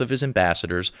the death of his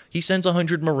ambassadors. He sends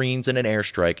 100 Marines in an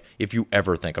airstrike if you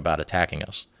ever think about attacking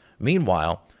us.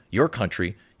 Meanwhile, your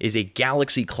country is a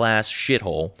galaxy-class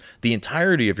shithole. The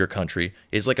entirety of your country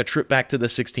is like a trip back to the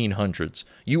 1600s.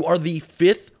 You are the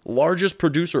 5th largest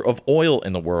producer of oil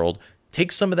in the world.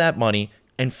 Take some of that money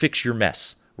and fix your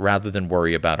mess, rather than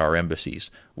worry about our embassies.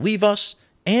 Leave us,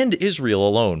 and Israel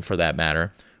alone for that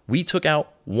matter. We took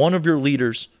out one of your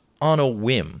leaders on a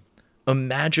whim.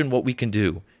 Imagine what we can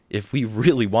do if we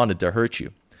really wanted to hurt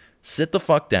you. Sit the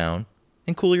fuck down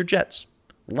and cool your jets.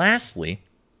 Lastly,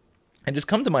 it has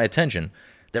come to my attention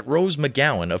that Rose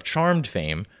McGowan of Charmed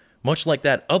fame, much like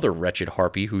that other wretched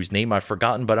harpy whose name I've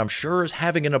forgotten but I'm sure is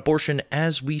having an abortion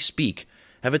as we speak,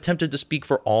 have attempted to speak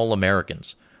for all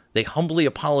Americans. They humbly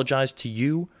apologize to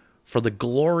you for the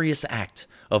glorious act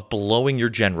of blowing your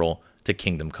general to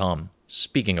kingdom come.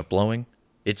 Speaking of blowing,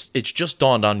 it's just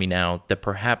dawned on me now that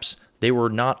perhaps they were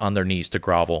not on their knees to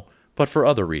grovel, but for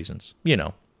other reasons, you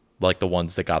know, like the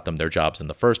ones that got them their jobs in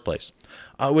the first place.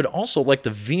 I would also like to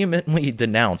vehemently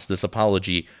denounce this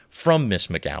apology from Miss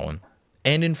McGowan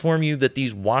and inform you that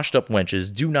these washed-up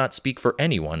wenches do not speak for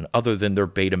anyone other than their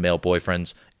beta male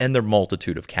boyfriends and their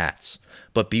multitude of cats.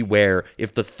 But beware,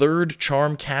 if the third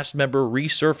Charm cast member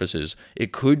resurfaces,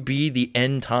 it could be the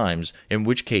end times, in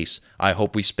which case I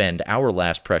hope we spend our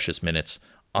last precious minutes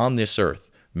on this earth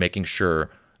making sure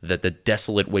that the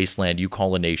desolate wasteland you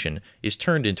call a nation is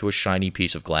turned into a shiny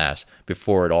piece of glass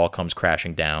before it all comes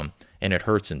crashing down and it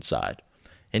hurts inside.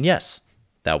 And yes,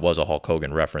 that was a Hulk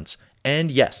Hogan reference.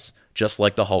 And yes, just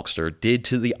like the Hulkster did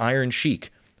to the Iron Sheik,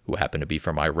 who happened to be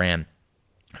from Iran,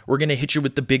 we're going to hit you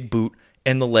with the big boot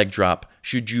and the leg drop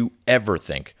should you ever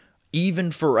think,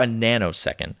 even for a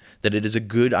nanosecond, that it is a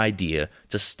good idea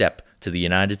to step to the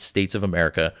United States of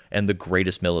America and the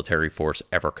greatest military force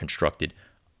ever constructed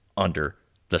under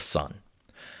the sun.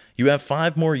 You have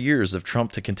 5 more years of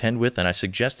Trump to contend with, and I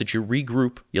suggest that you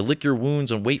regroup, you lick your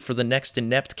wounds, and wait for the next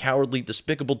inept, cowardly,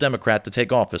 despicable Democrat to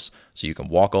take office so you can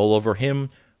walk all over him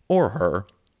or her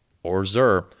or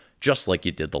Zer, just like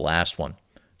you did the last one.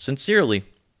 Sincerely,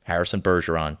 Harrison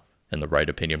Bergeron, and the Right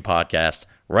Opinion Podcast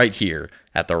right here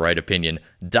at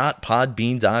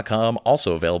TheRightOpinion.podbean.com.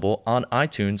 Also available on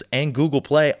iTunes and Google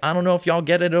Play. I don't know if y'all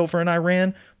get it over in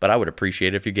Iran, but I would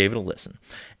appreciate it if you gave it a listen.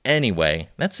 Anyway,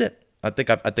 that's it. I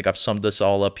think I've summed this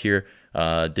all up here.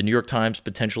 The New York Times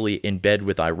potentially in bed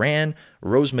with Iran,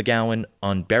 Rose McGowan,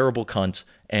 unbearable cunt,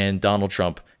 and Donald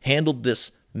Trump handled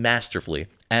this masterfully,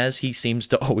 as he seems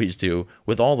to always do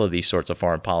with all of these sorts of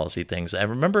foreign policy things. And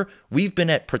remember, we've been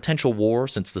at potential war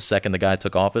since the second the guy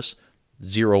took office.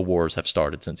 0 wars have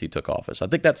started since he took office. I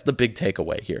think that's the big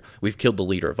takeaway here. We've killed the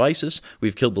leader of ISIS.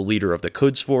 We've killed the leader of the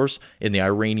Quds Force in the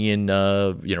Iranian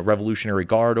Revolutionary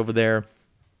Guard over there.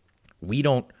 We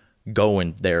don't go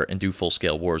in there and do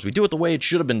full-scale wars. We do it the way it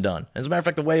should have been done. As a matter of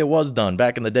fact, the way it was done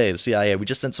back in the day, the CIA, we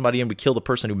just sent somebody in, we kill the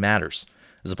person who matters,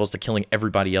 as opposed to killing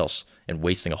everybody else and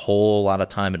wasting a whole lot of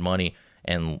time and money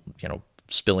and,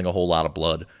 spilling a whole lot of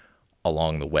blood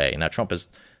along the way. Now, Trump has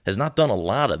not done a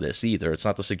lot of this either. It's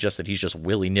not to suggest that he's just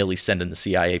willy-nilly sending the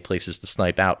CIA places to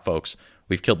snipe out folks.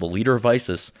 We've killed the leader of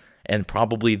ISIS and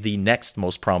probably the next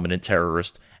most prominent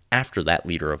terrorist after that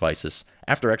leader of ISIS.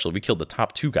 Actually, we killed the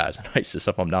top 2 guys in ISIS,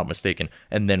 if I'm not mistaken,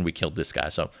 and then we killed this guy.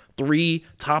 So 3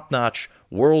 top-notch,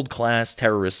 world-class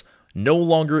terrorists no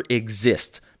longer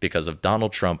exist because of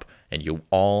Donald Trump, and you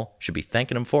all should be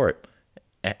thanking him for it.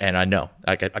 And I know,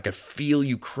 I could feel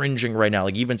you cringing right now,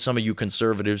 like even some of you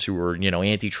conservatives who are,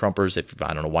 anti-Trumpers, I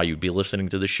don't know why you'd be listening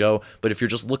to the show, but if you're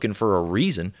just looking for a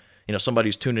reason,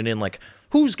 somebody's tuning in like,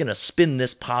 who's going to spin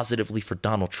this positively for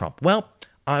Donald Trump? Well,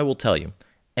 I will tell you,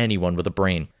 anyone with a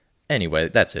brain. Anyway,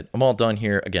 that's it. I'm all done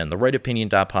here. Again,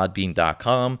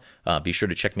 TheRightOpinion.podbean.com. Be sure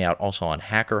to check me out also on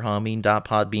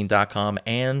HackerHamin.podbean.com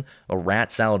and the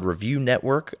Rat Salad Review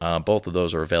Network. Both of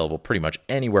those are available pretty much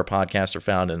anywhere podcasts are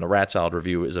found, and the Rat Salad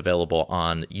Review is available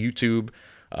on YouTube.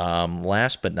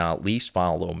 Last but not least,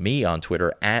 follow me on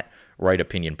Twitter at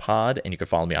RightOpinionPod, and you can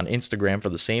follow me on Instagram for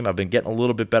the same. I've been getting a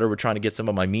little bit better with trying to get some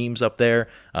of my memes up there.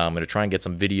 I'm going to try and get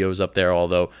some videos up there,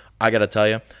 although I got to tell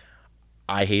you,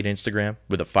 I hate Instagram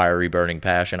with a fiery, burning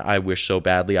passion. I wish so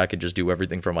badly I could just do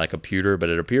everything from my computer, but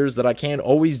it appears that I can't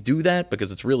always do that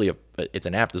because it's really it's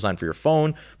an app designed for your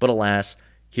phone. But alas,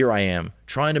 here I am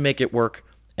trying to make it work,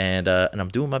 and I'm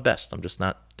doing my best. I'm just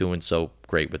not doing so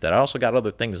great with that. I also got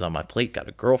other things on my plate. Got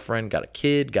a girlfriend, got a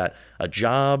kid, got a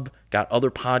job, got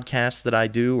other podcasts that I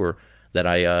do or that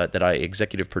I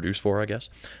executive produce for, I guess.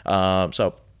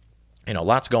 So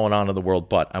lots going on in the world,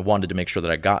 but I wanted to make sure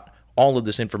that I got all of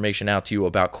this information out to you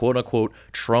about quote-unquote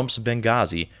Trump's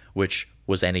Benghazi, which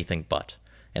was anything but.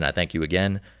 And I thank you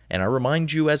again, and I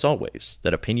remind you, as always,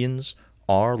 that opinions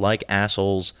are like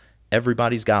assholes.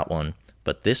 Everybody's got one,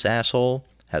 but this asshole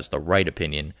has the right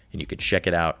opinion, and you can check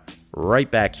it out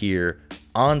right back here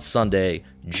on Sunday,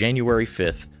 January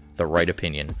 5th,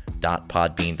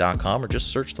 TheRightOpinion.podbean.com, or just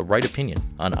search The Right Opinion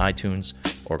on iTunes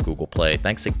or Google Play.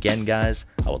 Thanks again, guys.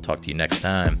 I will talk to you next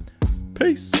time.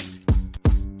 Peace.